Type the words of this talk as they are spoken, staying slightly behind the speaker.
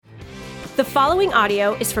The following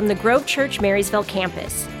audio is from the Grove Church Marysville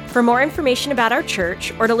campus. For more information about our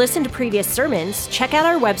church or to listen to previous sermons, check out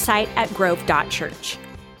our website at grove.church.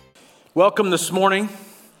 Welcome this morning.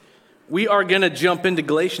 We are going to jump into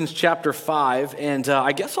Galatians chapter 5, and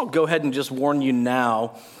I guess I'll go ahead and just warn you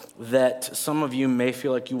now that some of you may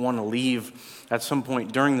feel like you want to leave at some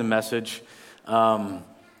point during the message.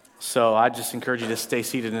 So I just encourage you to stay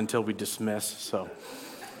seated until we dismiss. So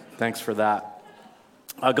thanks for that.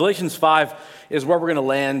 Galatians 5 is where we're going to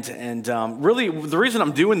land, and really the reason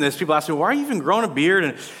I'm doing this, people ask me, why are you even growing a beard?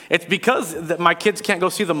 And it's because my kids can't go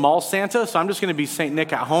see the mall Santa, so I'm just going to be St.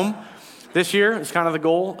 Nick at home this year. It's kind of the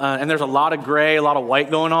goal, and there's a lot of gray, a lot of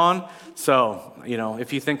white going on, so, you know,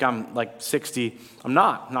 if you think I'm like 60, I'm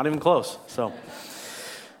not even close, so.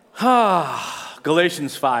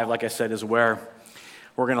 Galatians 5, like I said, is where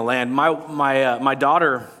we're going to land. My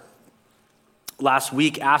daughter last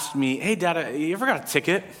week asked me, hey, Dad, you ever got a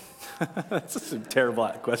ticket? That's a terrible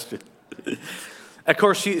question. Of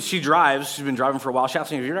course, she drives. She's been driving for a while. She asked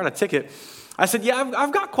me, have you ever got a ticket? I said, yeah,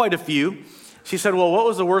 I've got quite a few. She said, well, what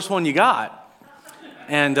was the worst one you got?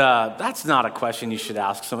 And that's not a question you should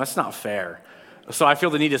ask someone. That's not fair. So I feel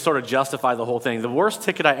the need to sort of justify the whole thing. The worst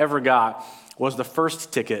ticket I ever got was the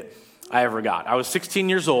first ticket I ever got. I was 16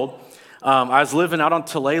 years old. I was living out on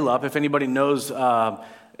Tulalip. If anybody knows,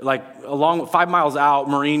 like along 5 miles out,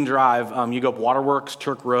 Marine Drive, you go up Waterworks,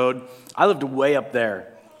 Turk Road. I lived way up there.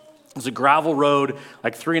 It was a gravel road,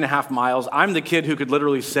 like 3.5 miles. I'm the kid who could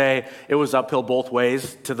literally say it was uphill both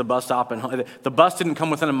ways to the bus stop. And the bus didn't come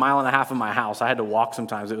within 1.5 miles of my house. I had to walk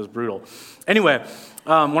sometimes. It was brutal. Anyway,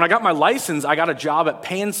 when I got my license, I got a job at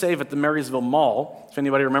Pay and Save at the Marysville Mall. If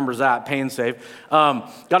anybody remembers that, Pay and Save.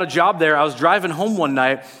 Got a job there. I was driving home one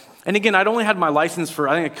night. And again, I'd only had my license for,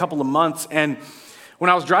 I think, a couple of months. And when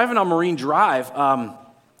I was driving on Marine Drive,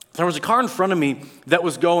 there was a car in front of me that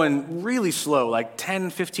was going really slow, like 10,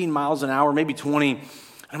 15 miles an hour, maybe 20. And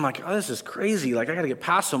I'm like, oh, this is crazy. Like, I got to get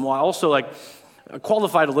past them. Well, I also,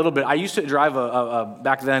 qualified a little bit. I used to drive,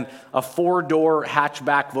 back then, a 4-door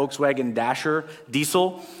hatchback Volkswagen Dasher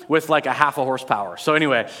diesel with, like, a half a horsepower. So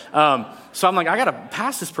anyway, so I'm like, I got to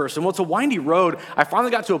pass this person. Well, it's a windy road. I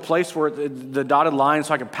finally got to a place where the dotted line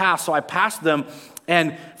so I could pass. So I passed them.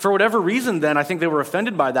 And for whatever reason then, I think they were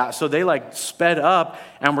offended by that. So they sped up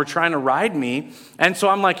and were trying to ride me. And so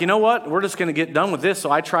I'm like, you know what? We're just going to get done with this. So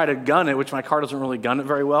I try to gun it, which my car doesn't really gun it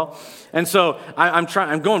very well. And so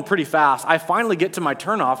I'm going pretty fast. I finally get to my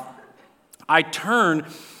turnoff. I turn,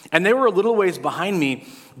 and they were a little ways behind me.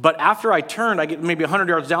 But after I turned, I get maybe 100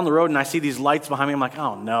 yards down the road, and I see these lights behind me. I'm like,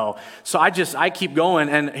 oh, no. So I keep going.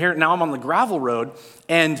 And here now I'm on the gravel road.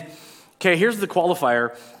 And, okay, here's the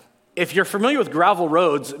qualifier. If you're familiar with gravel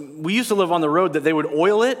roads, we used to live on the road that they would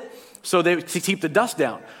oil it to keep the dust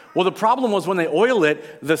down. Well, the problem was when they oil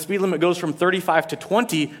it, the speed limit goes from 35 to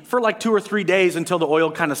 20 for like 2 or 3 days until the oil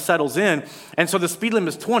kind of settles in. And so the speed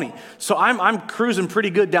limit is 20. So I'm cruising pretty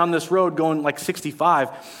good down this road going like 65.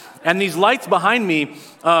 And these lights behind me,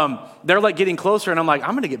 they're like getting closer, and I'm like,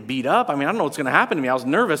 I'm going to get beat up. I mean, I don't know what's going to happen to me. I was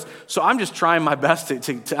nervous, so I'm just trying my best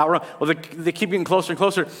to outrun. Well, they keep getting closer and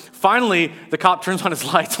closer. Finally, the cop turns on his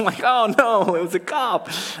lights. I'm like, oh, no, it was a cop.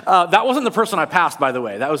 That wasn't the person I passed, by the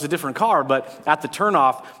way. That was a different car, but at the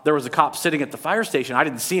turnoff, there was a cop sitting at the fire station. I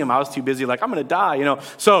didn't see him. I was too busy, like, I'm going to die, you know.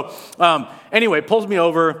 So anyway, pulls me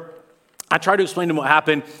over. I try to explain to him what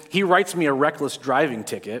happened. He writes me a reckless driving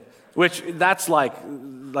ticket, which that's like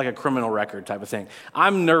a criminal record type of thing.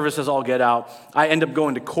 I'm nervous as all get out. I end up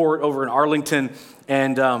going to court over in Arlington,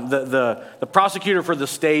 and the prosecutor for the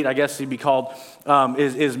state, I guess he'd be called,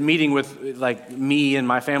 is meeting with like me and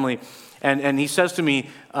my family, and he says to me,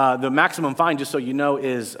 the maximum fine, just so you know,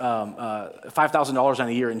 is $5,000 on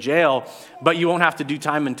a year in jail, but you won't have to do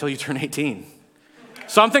time until you turn 18.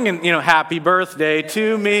 So I'm thinking, happy birthday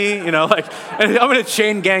to me, and I'm in a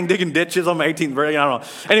chain gang digging ditches on my 18th birthday, I don't know.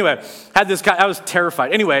 Anyway, I was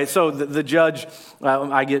terrified. Anyway, so the judge,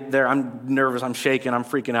 I get there, I'm nervous, I'm shaking, I'm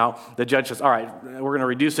freaking out. The judge says, all right, we're going to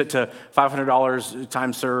reduce it to $500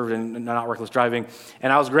 time served and not reckless driving.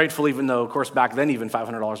 And I was grateful, even though, of course, back then even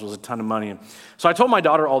 $500 was a ton of money. And so I told my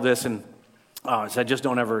daughter all this, and I said, just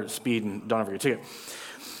don't ever speed and don't ever get a ticket.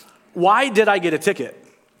 Why did I get a ticket?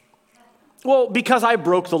 Well, because I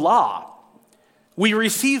broke the law. We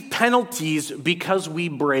receive penalties because we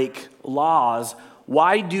break laws.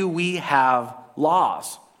 Why do we have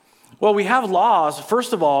laws? Well, we have laws,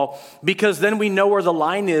 first of all, because then we know where the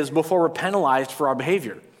line is before we're penalized for our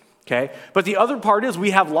behavior. Okay? But the other part is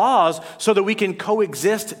we have laws so that we can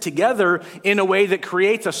coexist together in a way that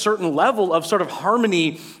creates a certain level of sort of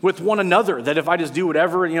harmony with one another, that if I just do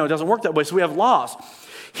whatever, it doesn't work that way. So we have laws.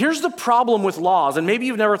 Here's the problem with laws, and maybe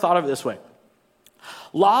you've never thought of it this way.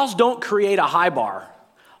 Laws don't create a high bar.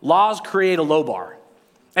 Laws create a low bar.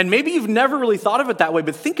 And maybe you've never really thought of it that way,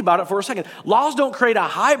 but think about it for a second. Laws don't create a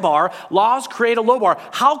high bar. Laws create a low bar.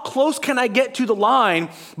 How close can I get to the line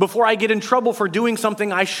before I get in trouble for doing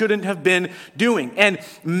something I shouldn't have been doing? And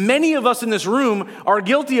many of us in this room are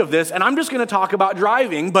guilty of this, and I'm just going to talk about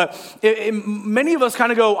driving, but many of us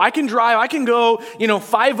kind of go, I can drive, I can go,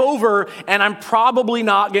 5 over, and I'm probably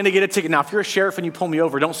not going to get a ticket. Now, if you're a sheriff and you pull me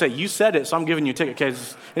over, don't say, you said it, so I'm giving you a ticket. Okay,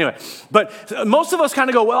 anyway, but most of us kind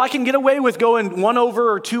of go, well, I can get away with going 1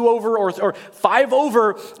 over or 2 over or 5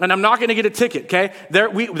 over, and I'm not going to get a ticket, okay?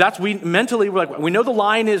 Mentally, we're like, we know the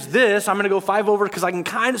line is this, I'm going to go 5 over because I can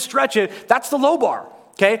kind of stretch it. That's the low bar.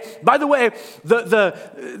 Okay. By the way,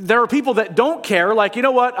 there are people that don't care. Like, you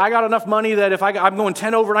know what? I got enough money that if I'm going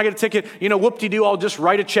 10 over and I get a ticket, whoop-de-doo, I'll just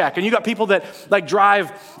write a check. And you got people that like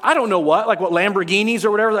drive, I don't know what Lamborghinis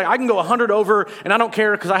or whatever. Like, I can go 100 over and I don't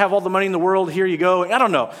care because I have all the money in the world. Here you go. I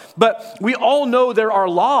don't know. But we all know there are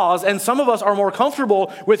laws, and some of us are more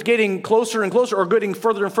comfortable with getting closer and closer or getting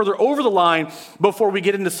further and further over the line before we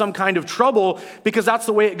get into some kind of trouble, because that's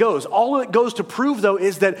the way it goes. All it goes to prove, though,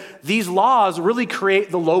 is that these laws really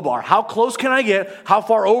create the low bar. How close can I get? How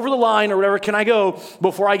far over the line or whatever can I go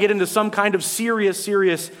before I get into some kind of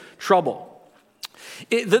serious trouble?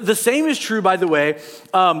 The same is true, by the way,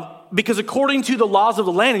 because according to the laws of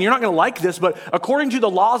the land, and you're not going to like this, but according to the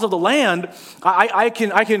laws of the land, I can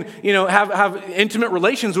have intimate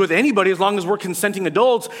relations with anybody as long as we're consenting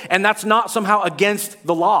adults, and that's not somehow against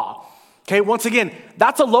the law. Okay, once again,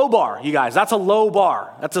 that's a low bar, you guys. That's a low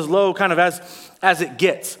bar. That's as low kind of as it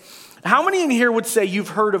gets. How many in here would say you've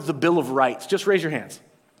heard of the Bill of Rights? Just raise your hands.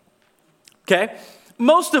 Okay?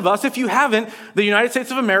 Most of us, if you haven't, the United States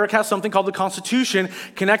of America has something called the Constitution.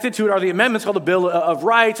 Connected to it are the amendments called the Bill of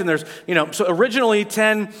Rights. And there's, so originally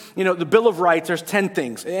 10, the Bill of Rights, there's 10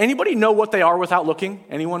 things. Anybody know what they are without looking?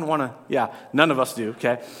 Anyone want to? Yeah, none of us do,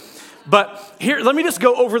 okay? But here, let me just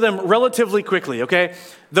go over them relatively quickly, okay?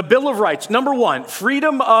 The Bill of Rights. Number 1,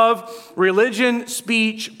 freedom of religion,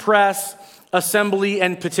 speech, press, assembly,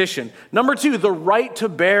 and petition. Number 2, the right to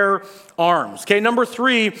bear arms. Okay. Number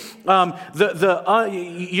 3,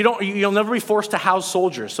 you'll never be forced to house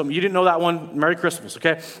soldiers. So you didn't know that one. Merry Christmas.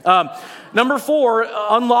 Okay. Number 4,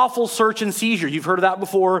 unlawful search and seizure. You've heard of that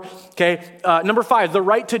before. Okay. Number 5, the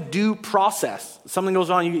right to due process. Something goes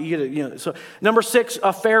on, you get it. So number 6,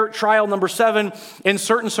 a fair trial. Number 7, in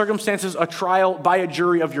certain circumstances, a trial by a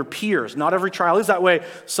jury of your peers. Not every trial is that way.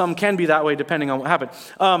 Some can be that way depending on what happened.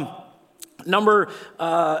 Number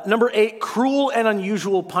 8, cruel and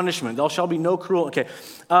unusual punishment. There shall be no cruel. Okay.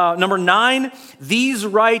 Number 9, these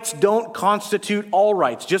rights don't constitute all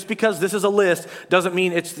rights. Just because this is a list doesn't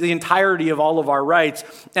mean it's the entirety of all of our rights.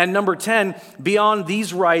 And number 10, beyond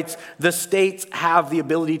these rights, the states have the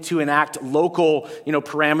ability to enact local,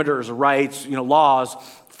 parameters, rights, laws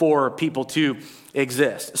for people to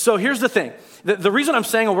exist. So here's the thing. The reason I'm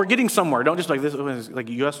saying, we're getting somewhere. Don't just like this, like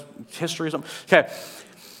U.S. history or something. Okay.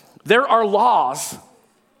 There are laws,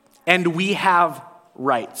 and we have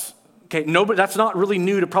rights. Okay, nobody, that's not really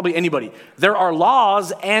new to probably anybody. There are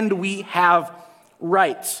laws, and we have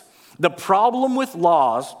rights. The problem with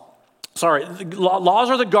laws are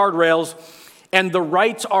the guardrails, and the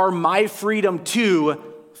rights are my freedom to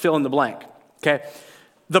fill in the blank. Okay,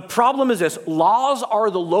 the problem is this: laws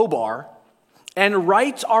are the low bar, and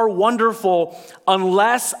rights are wonderful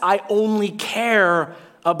unless I only care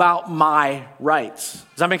about my rights.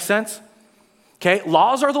 Does that make sense? Okay,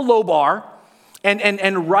 laws are the low bar,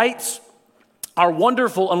 and rights are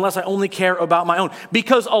wonderful unless I only care about my own.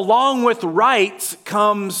 Because along with rights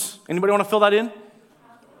comes, anybody want to fill that in?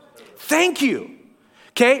 Thank you.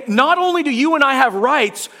 Okay, not only do you and I have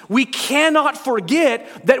rights, we cannot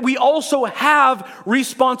forget that we also have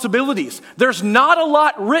responsibilities. There's not a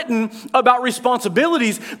lot written about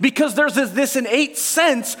responsibilities because there's this innate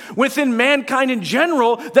sense within mankind in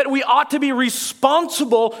general that we ought to be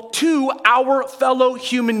responsible to our fellow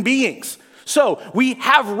human beings. So we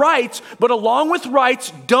have rights, but along with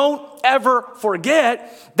rights, don't ever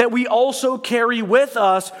forget that we also carry with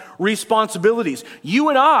us responsibilities. You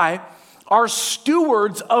and I are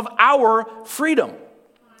stewards of our freedom.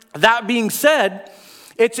 That being said,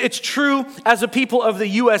 it's true as a people of the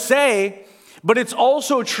USA, but it's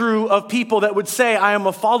also true of people that would say, I am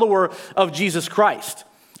a follower of Jesus Christ.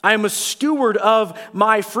 I am a steward of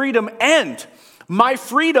my freedom, and my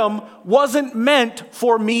freedom wasn't meant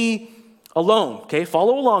for me alone. Okay,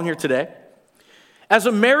 follow along here today. as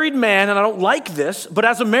a married man, and I don't like this, but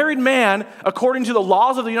as a married man, according to the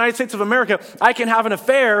laws of the United States of America, I can have an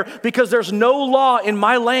affair because there's no law in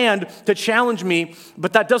my land to challenge me,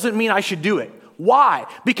 but that doesn't mean I should do it. Why?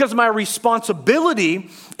 Because my responsibility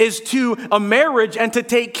is to a marriage and to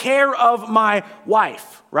take care of my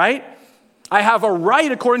wife, right? I have a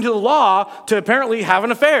right, according to the law, to apparently have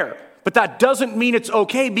an affair. But that doesn't mean it's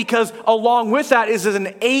okay, because along with that is an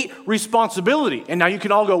innate responsibility. And now you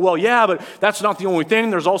can all go, well, yeah, but that's not the only thing.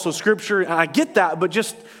 There's also scripture. And I get that, but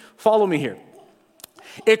just follow me here.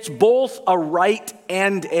 It's both a right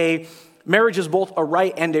and marriage is both a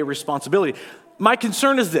right and a responsibility. My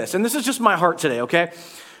concern is this, and this is just my heart today, okay?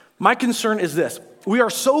 My concern is this. We are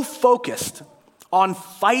so focused on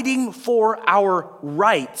fighting for our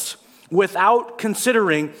rights without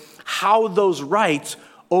considering how those rights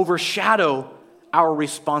overshadow our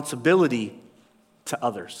responsibility to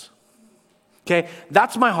others. Okay,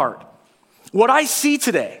 that's my heart. What I see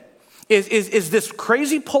today is this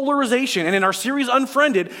crazy polarization. And in our series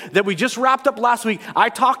Unfriended that we just wrapped up last week, I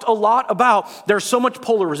talked a lot about there's so much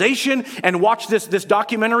polarization, and watch this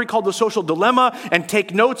documentary called The Social Dilemma and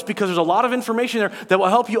take notes, because there's a lot of information there that will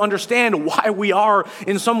help you understand why we are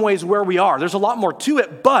in some ways where we are. There's a lot more to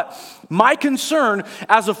it, but my concern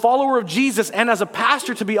as a follower of Jesus and as a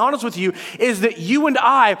pastor, to be honest with you, is that you and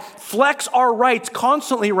I flex our rights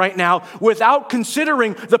constantly right now without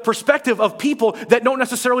considering the perspective of people that don't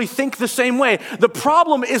necessarily think the same way. The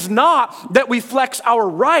problem is not that we flex our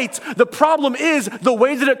rights. The problem is the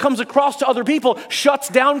way that it comes across to other people shuts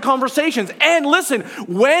down conversations. And listen,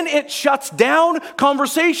 when it shuts down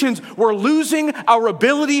conversations, we're losing our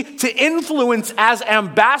ability to influence as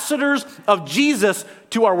ambassadors of Jesus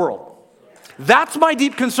to our world. That's my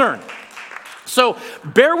deep concern. So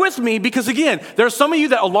bear with me, because again, there's some of you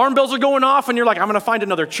that alarm bells are going off and you're like, I'm going to find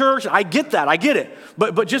another church. I get that. I get it.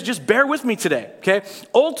 But just bear with me today, okay?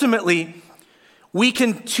 Ultimately, we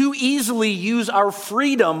can too easily use our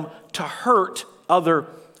freedom to hurt other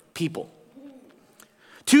people.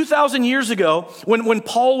 2,000 years ago, when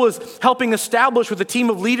Paul was helping establish with a team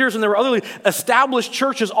of leaders, and there were other established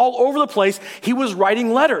churches all over the place, he was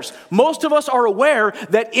writing letters. Most of us are aware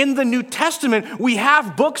that in the New Testament, we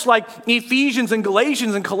have books like Ephesians and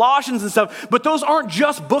Galatians and Colossians and stuff, but those aren't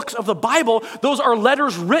just books of the Bible. Those are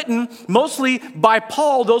letters written mostly by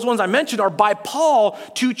Paul. Those ones I mentioned are by Paul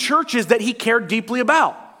to churches that he cared deeply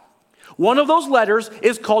about. One of those letters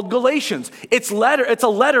is called Galatians. It's a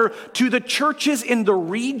letter to the churches in the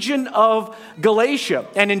region of Galatia.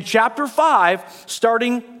 And in chapter 5,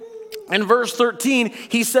 starting in verse 13,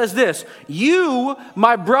 he says this: "You,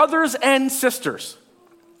 my brothers and sisters,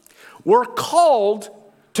 were called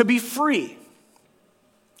to be free,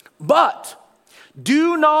 but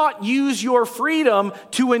do not use your freedom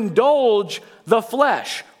to indulge the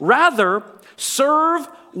flesh. Rather, serve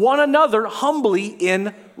one another humbly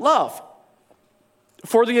in love.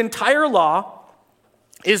 For the entire law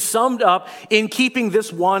is summed up in keeping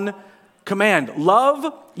this one command: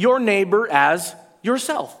 love your neighbor as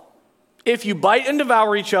yourself. If you bite and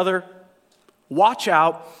devour each other, watch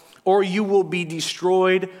out, or you will be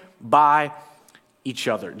destroyed by each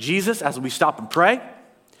other." Jesus, as we stop and pray,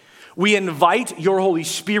 we invite your Holy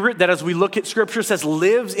Spirit that, as we look at Scripture, says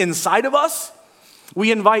lives inside of us.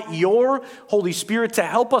 We invite your Holy Spirit to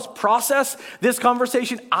help us process this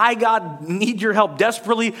conversation. God, need your help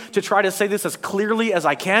desperately to try to say this as clearly as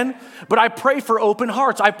I can. But I pray for open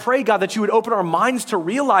hearts. I pray, God, that you would open our minds to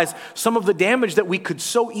realize some of the damage that we could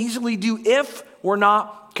so easily do if we're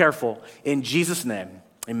not careful. In Jesus' name,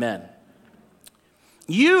 amen.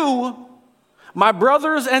 You, my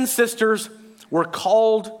brothers and sisters, were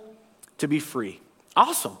called to be free.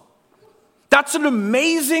 Awesome. That's an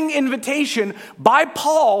amazing invitation by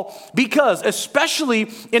Paul, because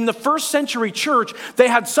especially in the first century church, they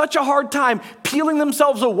had such a hard time peeling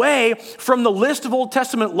themselves away from the list of Old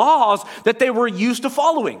Testament laws that they were used to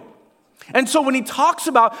following. And so when he talks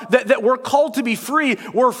about that we're called to be free,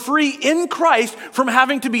 we're free in Christ from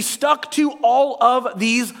having to be stuck to all of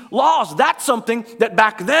these laws. That's something that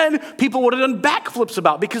back then people would have done backflips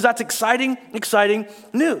about, because that's exciting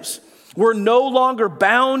news. We're no longer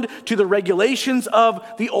bound to the regulations of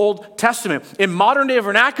the Old Testament. In modern day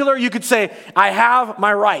vernacular, you could say, I have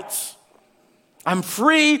my rights. I'm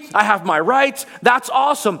free, I have my rights. That's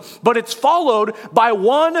awesome. But it's followed by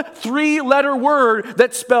one 3-letter word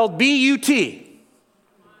that's spelled B-U-T.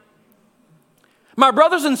 My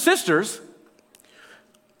brothers and sisters,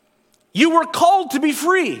 you were called to be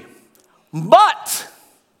free. But,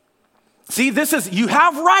 see, you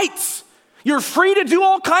have rights. You're free to do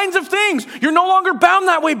all kinds of things. You're no longer bound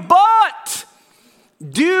that way. But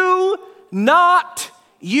do not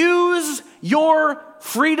use your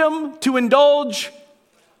freedom to indulge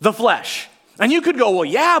the flesh. And you could go, well,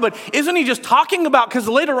 yeah, but isn't he just talking about, because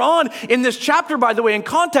later on in this chapter, by the way, in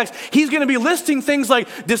context, he's going to be listing things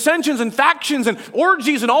like dissensions and factions and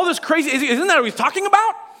orgies and all this crazy. Isn't that what he's talking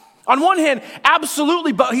about? On one hand,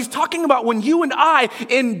 absolutely, but he's talking about when you and I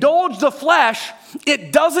indulge the flesh,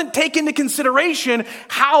 it doesn't take into consideration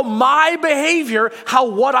how my behavior, how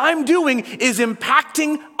what I'm doing is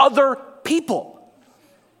impacting other people.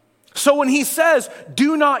 So when he says,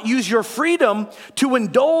 do not use your freedom to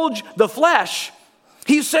indulge the flesh,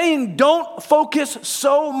 he's saying don't focus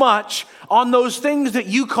so much on those things that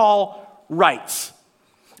you call rights.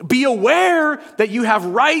 Be aware that you have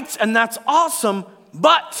rights and that's awesome,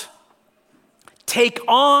 but take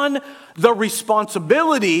on the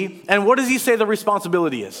responsibility. And what does he say the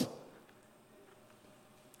responsibility is?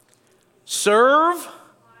 Serve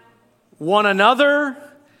one another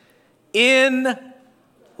in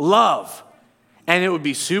love. And it would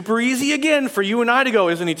be super easy again for you and I to go,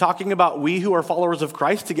 isn't he talking about we who are followers of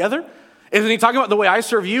Christ together? Isn't he talking about the way I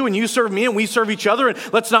serve you and you serve me and we serve each other and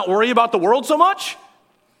let's not worry about the world so much?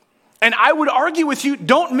 And I would argue with you,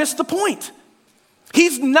 don't miss the point.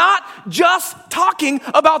 He's not just talking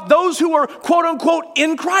about those who are quote unquote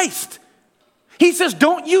in Christ. He says,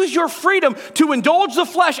 don't use your freedom to indulge the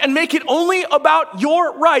flesh and make it only about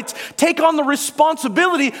your rights. Take on the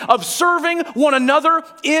responsibility of serving one another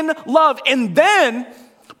in love. And then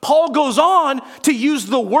Paul goes on to use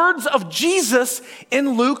the words of Jesus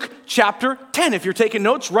in Luke chapter 10. If you're taking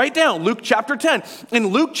notes, write down Luke chapter 10. In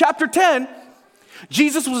Luke chapter 10,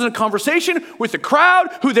 Jesus was in a conversation with the crowd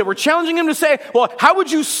who they were challenging him to say, well, how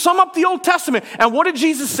would you sum up the Old Testament? And what did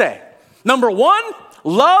Jesus say? Number one,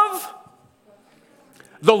 love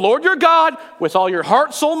the Lord your God with all your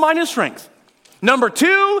heart, soul, mind, and strength. Number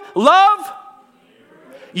two, love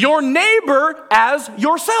your neighbor as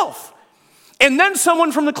yourself. And then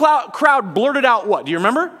someone from the crowd blurted out what? Do you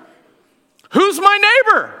remember? Who's my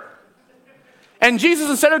neighbor? And Jesus,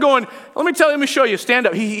 instead of going, let me show you, stand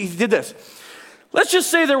up. He did this. Let's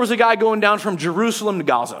just say there was a guy going down from Jerusalem to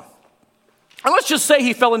Gaza. And let's just say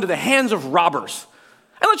he fell into the hands of robbers.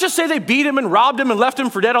 And let's just say they beat him and robbed him and left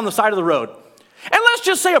him for dead on the side of the road. And let's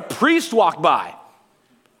just say a priest walked by.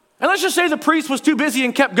 And let's just say the priest was too busy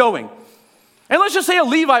and kept going. And let's just say a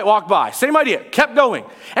Levite walked by. Same idea, kept going.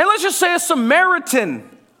 And let's just say a Samaritan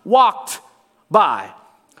walked by.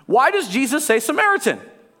 Why does Jesus say Samaritan?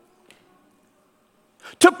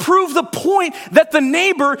 To prove the point that the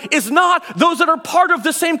neighbor is not those that are part of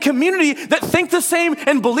the same community, that think the same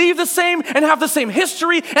and believe the same and have the same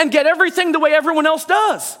history and get everything the way everyone else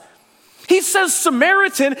does. He says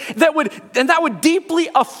Samaritan, that would deeply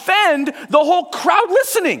offend the whole crowd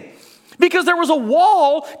listening. Because there was a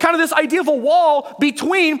wall, kind of this idea of a wall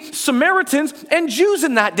between Samaritans and Jews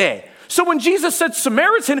in that day. So when Jesus said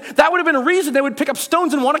Samaritan, that would have been a reason they would pick up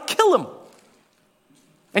stones and want to kill him.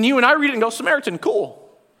 And you and I read it and go, Samaritan, cool.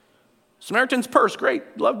 Samaritan's purse,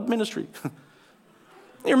 great, love ministry.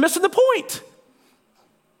 You're missing the point.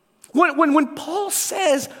 When Paul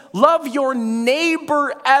says, love your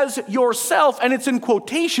neighbor as yourself, and it's in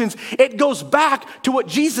quotations, it goes back to what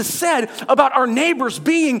Jesus said about our neighbors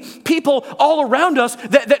being people all around us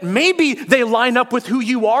that maybe they line up with who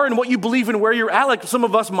you are and what you believe and where you're at, like some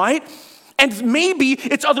of us might. And maybe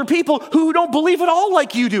it's other people who don't believe at all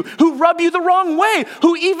like you do, who rub you the wrong way,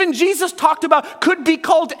 who even Jesus talked about could be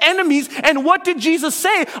called enemies. And what did Jesus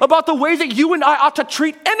say about the way that you and I ought to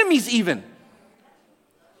treat enemies even?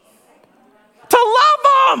 To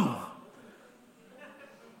love them.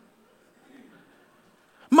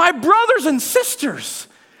 My brothers and sisters,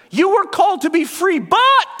 you were called to be free,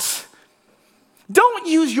 but don't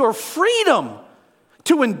use your freedom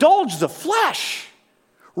to indulge the flesh.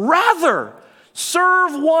 Rather,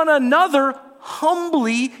 serve one another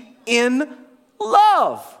humbly in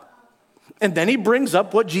love. And then he brings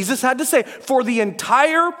up what Jesus had to say. For the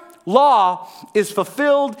entire law is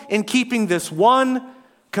fulfilled in keeping this one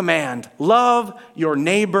command. Love your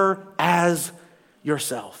neighbor as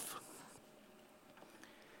yourself.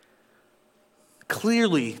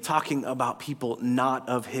 Clearly talking about people not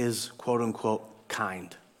of his quote unquote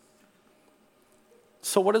kind.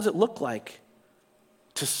 So what does it look like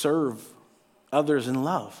to serve others in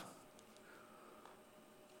love?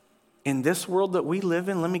 In this world that we live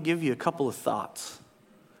in, let me give you a couple of thoughts,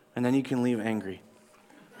 and then you can leave angry.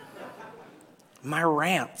 My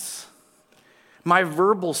rants, my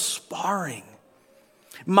verbal sparring,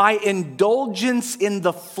 my indulgence in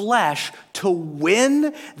the flesh to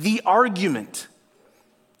win the argument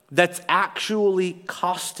that's actually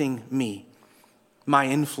costing me my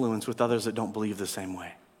influence with others that don't believe the same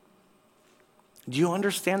way. Do you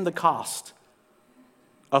understand the cost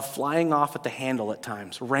of flying off at the handle at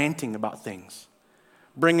times, ranting about things,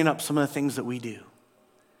 bringing up some of the things that we do?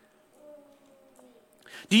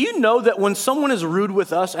 Do you know that when someone is rude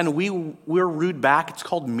with us and we're rude back, it's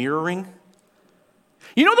called mirroring?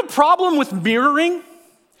 You know the problem with mirroring?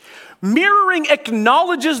 Mirroring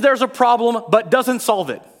acknowledges there's a problem but doesn't solve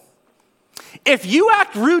it. If you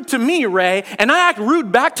act rude to me, Ray, and I act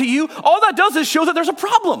rude back to you, all that does is show that there's a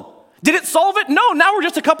problem. Did it solve it? No, now we're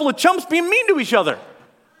just a couple of chumps being mean to each other.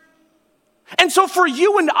 And so for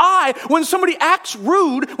you and I, when somebody acts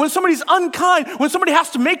rude, when somebody's unkind, when somebody has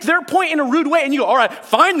to make their point in a rude way, and you go, all right,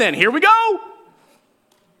 fine then, here we go.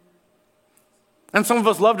 And some of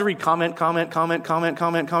us love to read comment,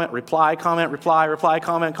 reply,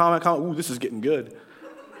 comment. Ooh, this is getting good.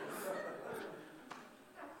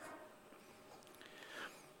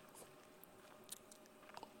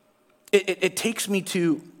 It takes me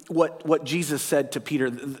to what Jesus said to Peter.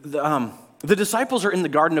 The disciples are in the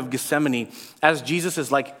Garden of Gethsemane as Jesus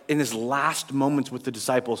is like in his last moments with the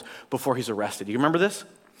disciples before he's arrested. You remember this?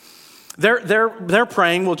 They're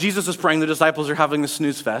praying. Well, Jesus is praying. The disciples are having the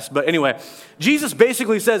snooze fest. But anyway, Jesus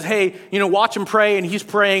basically says, hey, watch him pray. And he's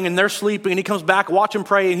praying and they're sleeping. And he comes back, watch him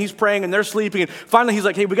pray. And he's praying and they're sleeping. And finally he's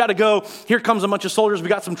like, hey, we got to go. Here comes a bunch of soldiers. We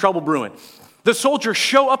got some trouble brewing. The soldiers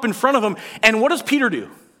show up in front of him. And what does Peter do?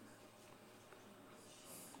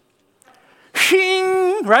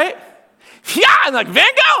 Shing, right? Yeah, and like, Van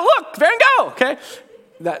Gogh, look, Van Gogh, okay?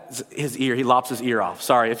 That's his ear. He lops his ear off.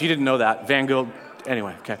 Sorry, if you didn't know that. Van Gogh,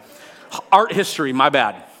 anyway, okay. Art history, my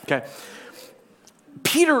bad, okay?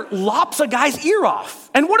 Peter lops a guy's ear off.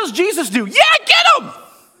 And what does Jesus do? Yeah, get him!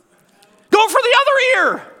 Go for the other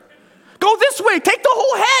ear. Go this way. Take the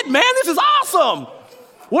whole head, man. This is awesome.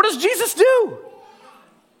 What does Jesus do?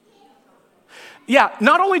 Yeah,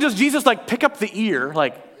 not only does Jesus like pick up the ear,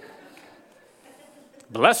 like,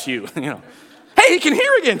 bless you, Hey, he can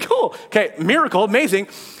hear again, cool. Okay, miracle, amazing.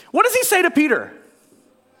 What does he say to Peter?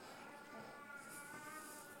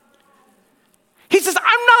 He says,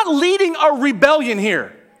 I'm not leading a rebellion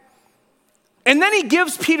here. And then he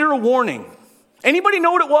gives Peter a warning. Anybody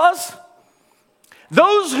know what it was?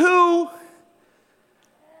 Those who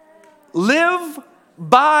live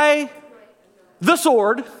by the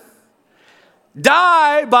sword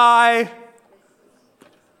die by.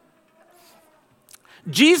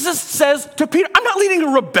 Jesus says to Peter, I'm not leading a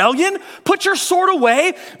rebellion. Put your sword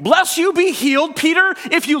away. Bless you, be healed. Peter,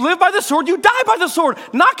 if you live by the sword, you die by the sword.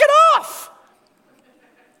 Knock it off.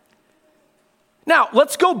 Now,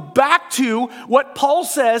 let's go back to what Paul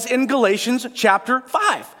says in Galatians chapter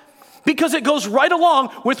 5, because it goes right along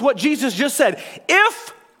with what Jesus just said.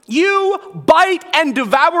 If you bite and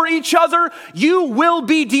devour each other, you will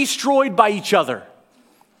be destroyed by each other.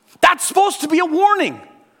 That's supposed to be a warning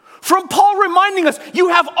from Paul reminding us, you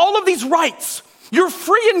have all of these rights. You're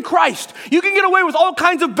free in Christ. You can get away with all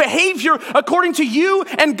kinds of behavior according to you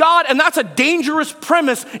and God, and that's a dangerous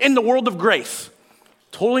premise in the world of grace.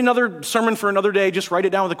 Totally another sermon for another day. Just write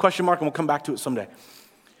it down with a question mark and we'll come back to it someday.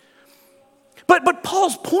 But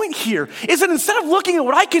Paul's point here is that instead of looking at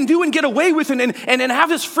what I can do and get away with and have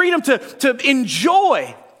this freedom to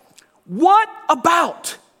enjoy, what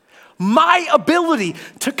about my ability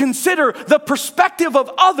to consider the perspective of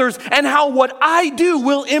others and how what I do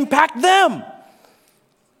will impact them?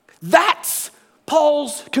 That's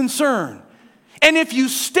Paul's concern. And if you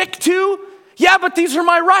stick to, yeah, but these are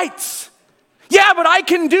my rights. Yeah, but I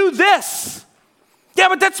can do this. Yeah,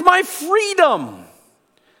 but that's my freedom.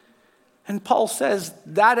 And Paul says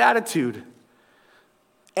that attitude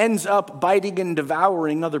ends up biting and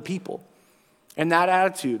devouring other people. And that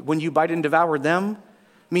attitude, when you bite and devour them,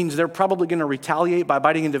 means they're probably going to retaliate by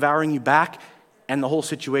biting and devouring you back, and the whole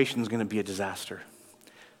situation is going to be a disaster.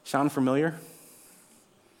 Sound familiar?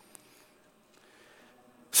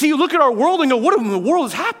 See, you look at our world and go, what in the world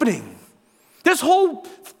is happening? This whole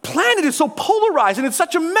planet is so polarized and it's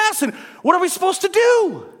such a mess, and what are we supposed to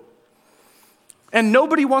do? And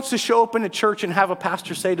nobody wants to show up in a church and have a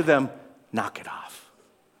pastor say to them, knock it off.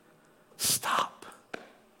 Stop.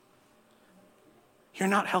 You're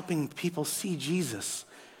not helping people see Jesus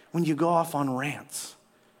when you go off on rants,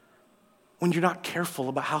 when you're not careful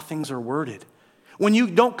about how things are worded, when you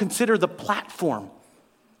don't consider the platform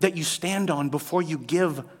that you stand on before you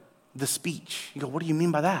give the speech. You go, what do you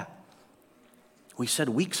mean by that? We said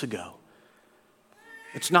weeks ago,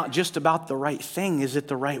 it's not just about the right thing. Is it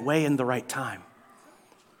the right way and the right time?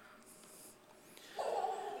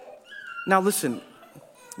 Now listen,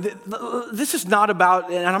 this is not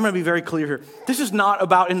about, and I'm going to be very clear here, this is not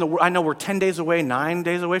about I know we're 10 days away, 9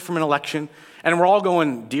 days away from an election, and we're all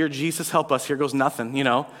going, dear Jesus, help us, here goes nothing,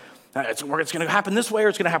 It's going to happen this way or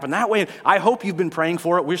it's going to happen that way. I hope you've been praying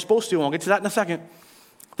for it. We're supposed to, and I'll get to that in a second.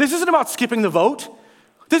 This isn't about skipping the vote.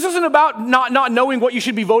 This isn't about not knowing what you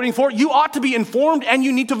should be voting for. You ought to be informed and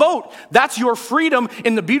you need to vote. That's your freedom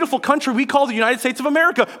in the beautiful country we call the United States of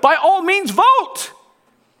America. By all means, vote.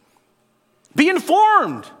 Be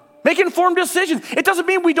informed. Make informed decisions. It doesn't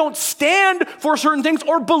mean we don't stand for certain things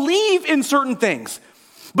or believe in certain things.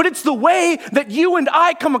 But it's the way that you and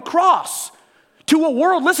I come across to a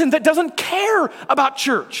world, listen, that doesn't care about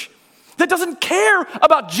church, that doesn't care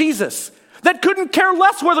about Jesus, that couldn't care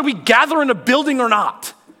less whether we gather in a building or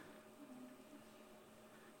not.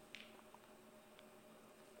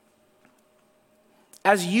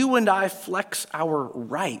 As you and I flex our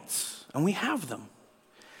rights, and we have them,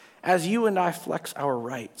 as you and I flex our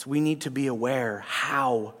rights, we need to be aware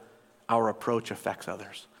how our approach affects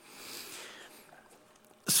others.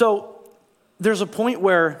 So there's a point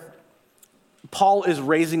where Paul is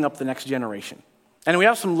raising up the next generation. And we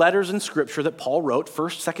have some letters in Scripture that Paul wrote,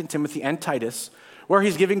 1st, 2nd Timothy, and Titus, where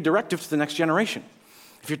he's giving directive to the next generation.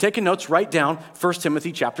 If you're taking notes, write down 1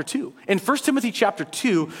 Timothy chapter 2. In 1 Timothy chapter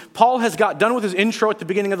 2, Paul has got done with his intro at the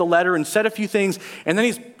beginning of the letter and said a few things, and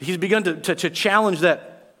then he's begun to challenge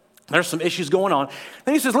that there's some issues going on.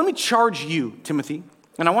 Then he says, let me charge you, Timothy,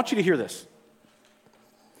 and I want you to hear this.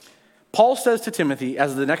 Paul says to Timothy,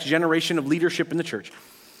 as the next generation of leadership in the church,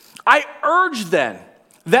 I urge then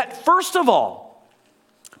that first of all,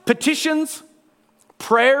 petitions,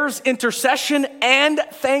 prayers, intercession, and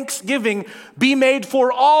thanksgiving be made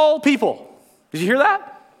for all people. Did you hear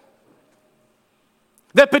that?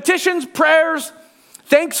 That petitions, prayers,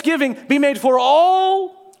 thanksgiving be made for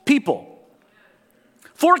all people.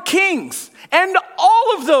 For kings and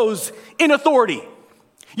all of those in authority.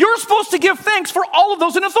 You're supposed to give thanks for all of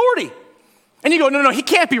those in authority. And you go, no, he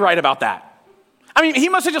can't be right about that. I mean, he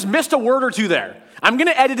must have just missed a word or two there. I'm going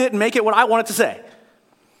to edit it and make it what I want it to say.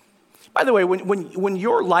 By the way, when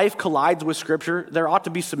your life collides with Scripture, there ought to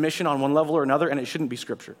be submission on one level or another, and it shouldn't be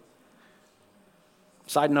Scripture.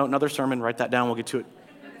 Side note, another sermon, write that down, we'll get to it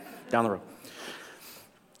down the road.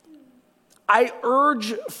 I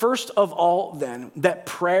urge, first of all, then, that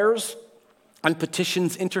prayers and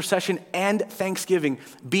petitions, intercession, and thanksgiving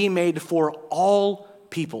be made for all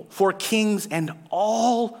people, for kings and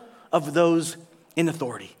all of those in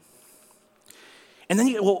authority. And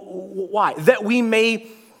then why? That we may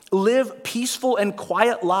live peaceful and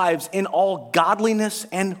quiet lives in all godliness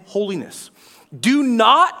and holiness. Do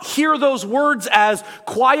not hear those words as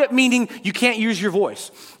quiet, meaning you can't use your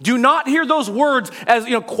voice. Do not hear those words as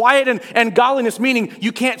quiet and godliness, meaning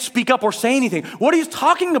you can't speak up or say anything. What he's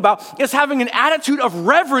talking about is having an attitude of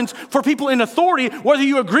reverence for people in authority, whether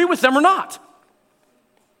you agree with them or not.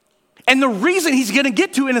 And the reason he's going to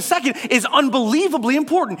get to in a second is unbelievably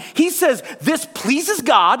important. He says, this pleases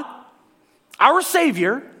God, our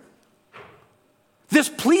Savior. This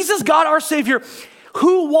pleases God, our Savior,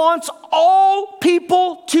 who wants all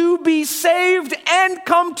people to be saved and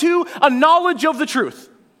come to a knowledge of the truth.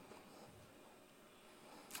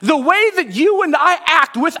 The way that you and I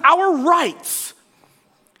act with our rights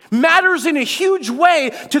matters in a huge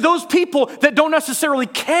way to those people that don't necessarily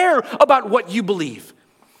care about what you believe.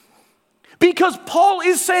 Because Paul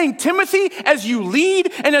is saying, Timothy, as you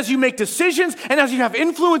lead and as you make decisions and as you have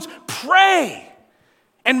influence, pray.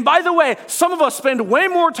 And by the way, some of us spend way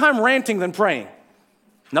more time ranting than praying.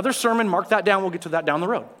 Another sermon, mark that down, we'll get to that down the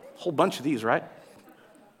road. A whole bunch of these, right?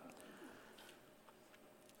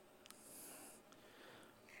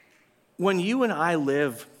 When you and I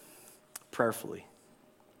live prayerfully,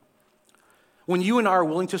 when you and I are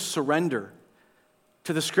willing to surrender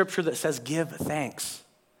to the Scripture that says give thanks,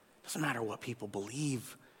 doesn't matter what people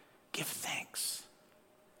believe, give thanks.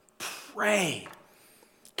 Pray.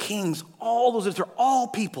 Kings, all those, they're all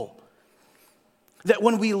people. That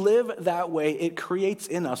when we live that way, it creates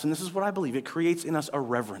in us, and this is what I believe, it creates in us a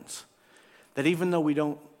reverence. That even though we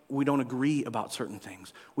don't agree about certain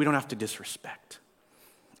things, we don't have to disrespect.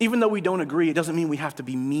 Even though we don't agree, it doesn't mean we have to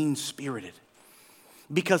be mean-spirited.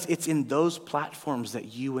 Because it's in those platforms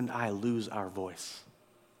that you and I lose our voice.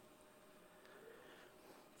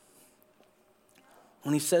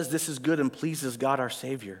 When he says this is good and pleases God our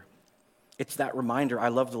Savior, it's that reminder. I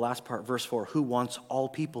love the last part, verse 4, who wants all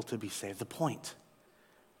people to be saved. The point.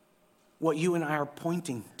 What you and I are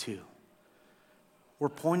pointing to. We're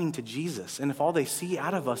pointing to Jesus. And if all they see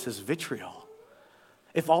out of us is vitriol,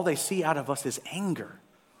 if all they see out of us is anger,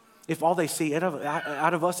 if all they see out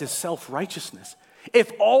of us is self-righteousness,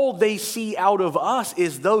 if all they see out of us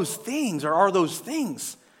is those things or are those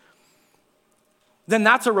things, then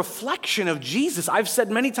that's a reflection of Jesus. I've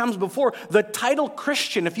said many times before, the title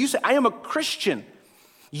Christian, if you say, I am a Christian,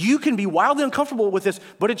 You can be wildly uncomfortable with this,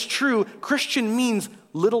 but it's true. Christian means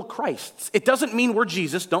little Christs. It doesn't mean we're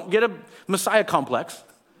Jesus. Don't get a Messiah complex.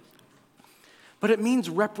 But it means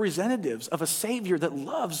representatives of a Savior that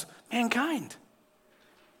loves mankind.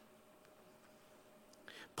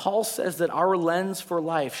 Paul says that our lens for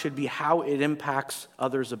life should be how it impacts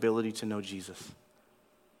others' ability to know Jesus.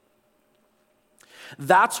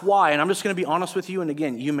 That's why, and I'm just going to be honest with you, and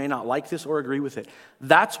again, you may not like this or agree with it.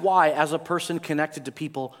 That's why, as a person connected to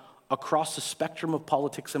people across the spectrum of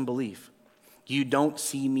politics and belief, you don't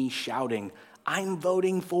see me shouting, I'm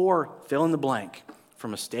voting for fill in the blank,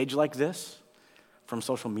 from a stage like this, from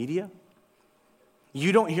social media.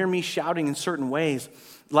 You don't hear me shouting in certain ways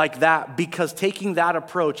like that because taking that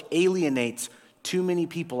approach alienates too many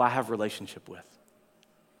people I have relationship with.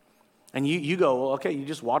 And you go, well, okay, you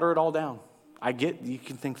just water it all down. I get, you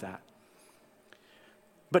can think that.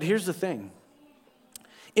 But here's the thing.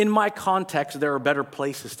 In my context, there are better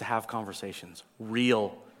places to have conversations,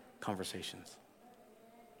 real conversations.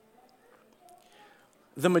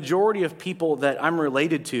 The majority of people that I'm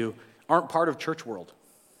related to aren't part of church world.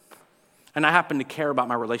 And I happen to care about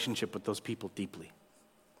my relationship with those people deeply.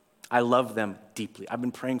 I love them deeply. I've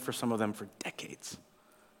been praying for some of them for decades.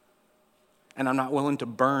 And I'm not willing to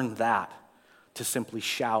burn that to simply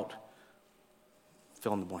shout,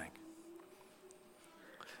 fill in the blank.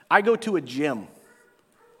 I go to a gym.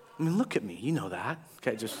 I mean, look at me. You know that.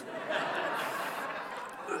 Okay, just.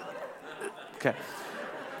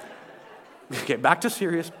 Okay, back to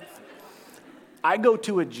serious. I go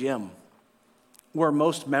to a gym where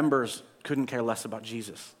most members couldn't care less about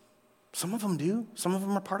Jesus. Some of them do. Some of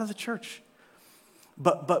them are part of the church.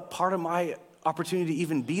 But part of my opportunity to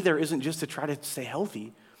even be there isn't just to try to stay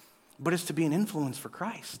healthy, but it's to be an influence for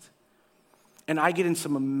Christ. And I get in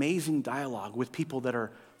some amazing dialogue with people that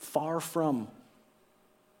are far from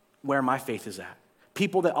where my faith is at.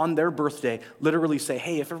 People that on their birthday literally say,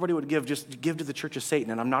 hey, if everybody would give, just give to the Church of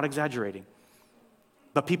Satan. And I'm not exaggerating.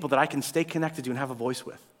 But people that I can stay connected to and have a voice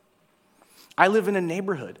with. I live in a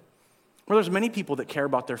neighborhood where there's many people that care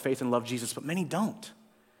about their faith and love Jesus, but many don't.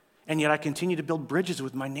 And yet I continue to build bridges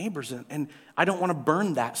with my neighbors. And I don't want to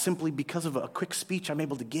burn that simply because of a quick speech I'm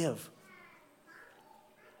able to give.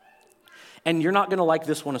 And you're not going to like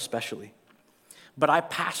this one especially. But I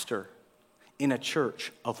pastor in a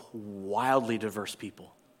church of wildly diverse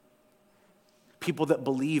people. People that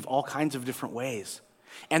believe all kinds of different ways.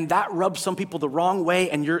 And that rubs some people the wrong way,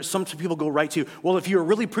 and some people go right to, well, if you were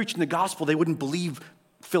really preaching the gospel, they wouldn't believe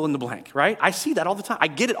fill in the blank, right? I see that all the time. I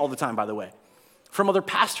get it all the time, by the way, from other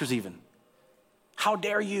pastors even. How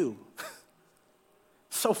dare you?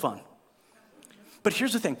 So fun. But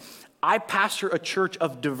here's the thing. I pastor a church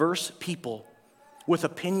of diverse people with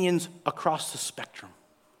opinions across the spectrum.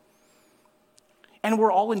 And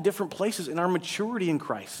we're all in different places in our maturity in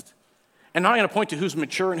Christ. And I'm not going to point to who's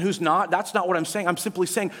mature and who's not. That's not what I'm saying. I'm simply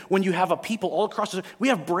saying when you have a people all across, we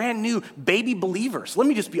have brand new baby believers. Let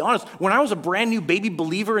me just be honest. When I was a brand new baby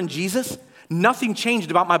believer in Jesus, nothing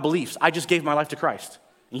changed about my beliefs. I just gave my life to Christ.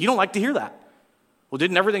 And you don't like to hear that. Well,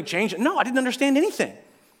 didn't everything change? No, I didn't understand anything.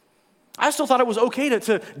 I still thought it was okay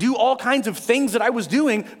to do all kinds of things that I was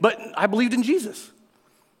doing, but I believed in Jesus.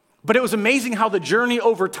 But it was amazing how the journey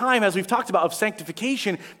over time, as we've talked about, of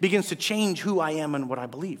sanctification begins to change who I am and what I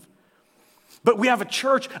believe. But we have a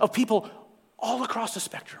church of people all across the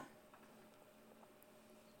spectrum.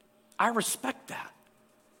 I respect that.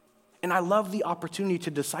 And I love the opportunity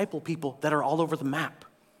to disciple people that are all over the map.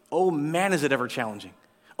 Oh man, is it ever challenging.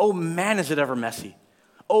 Oh man, is it ever messy.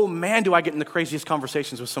 Oh man, do I get in the craziest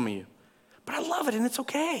conversations with some of you. But I love it and it's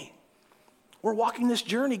okay. We're walking this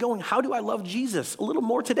journey going, how do I love Jesus a little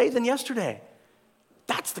more today than yesterday?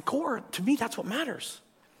 That's the core. To me, that's what matters.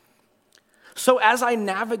 So as I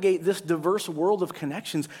navigate this diverse world of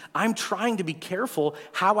connections, I'm trying to be careful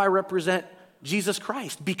how I represent Jesus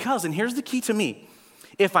Christ. Because, and here's the key to me,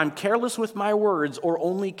 if I'm careless with my words or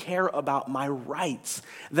only care about my rights,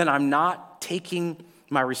 then I'm not taking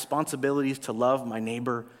my responsibilities to love my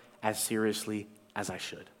neighbor as seriously as I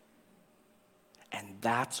should. And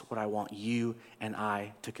that's what I want you and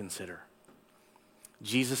I to consider.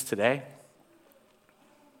 Jesus today,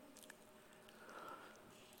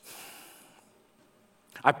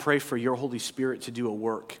 I pray for your Holy Spirit to do a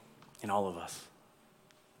work in all of us.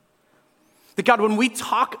 That God, when we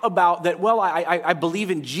talk about that, well, I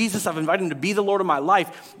believe in Jesus, I've invited him to be the Lord of my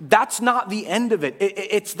life, that's not the end of it.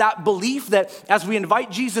 It's that belief that as we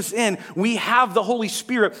invite Jesus in, we have the Holy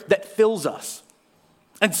Spirit that fills us.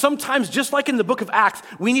 And sometimes, just like in the book of Acts,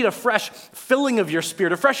 we need a fresh filling of your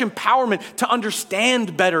Spirit, a fresh empowerment to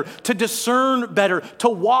understand better, to discern better, to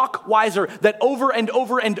walk wiser, that over and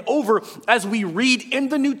over and over, as we read in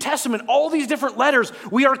the New Testament, all these different letters,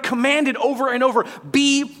 we are commanded over and over,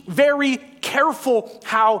 be very careful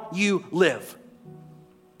how you live.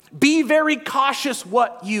 Be very cautious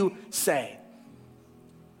what you say.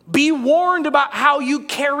 Be warned about how you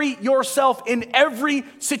carry yourself in every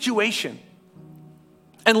situation.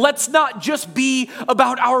 And let's not just be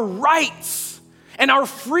about our rights and our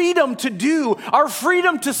freedom to do, our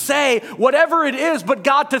freedom to say whatever it is, but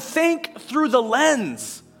God, to think through the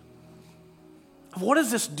lens of what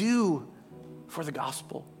does this do for the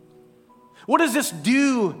gospel? What does this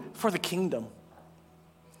do for the kingdom?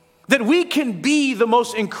 That we can be the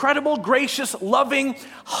most incredible, gracious, loving,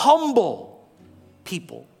 humble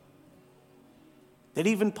people. That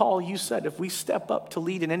even Paul, you said, if we step up to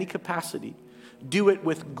lead in any capacity, do it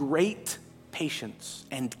with great patience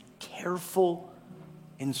and careful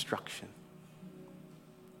instruction.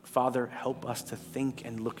 Father, help us to think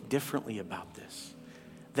and look differently about this.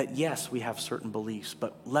 That yes, we have certain beliefs,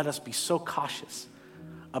 but let us be so cautious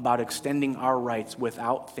about extending our rights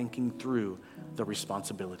without thinking through the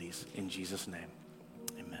responsibilities. In Jesus' name,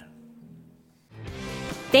 amen.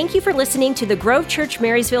 Thank you for listening to the Grove Church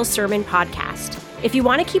Marysville Sermon Podcast. If you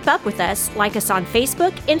want to keep up with us, like us on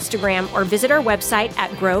Facebook, Instagram, or visit our website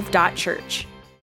at grove.church.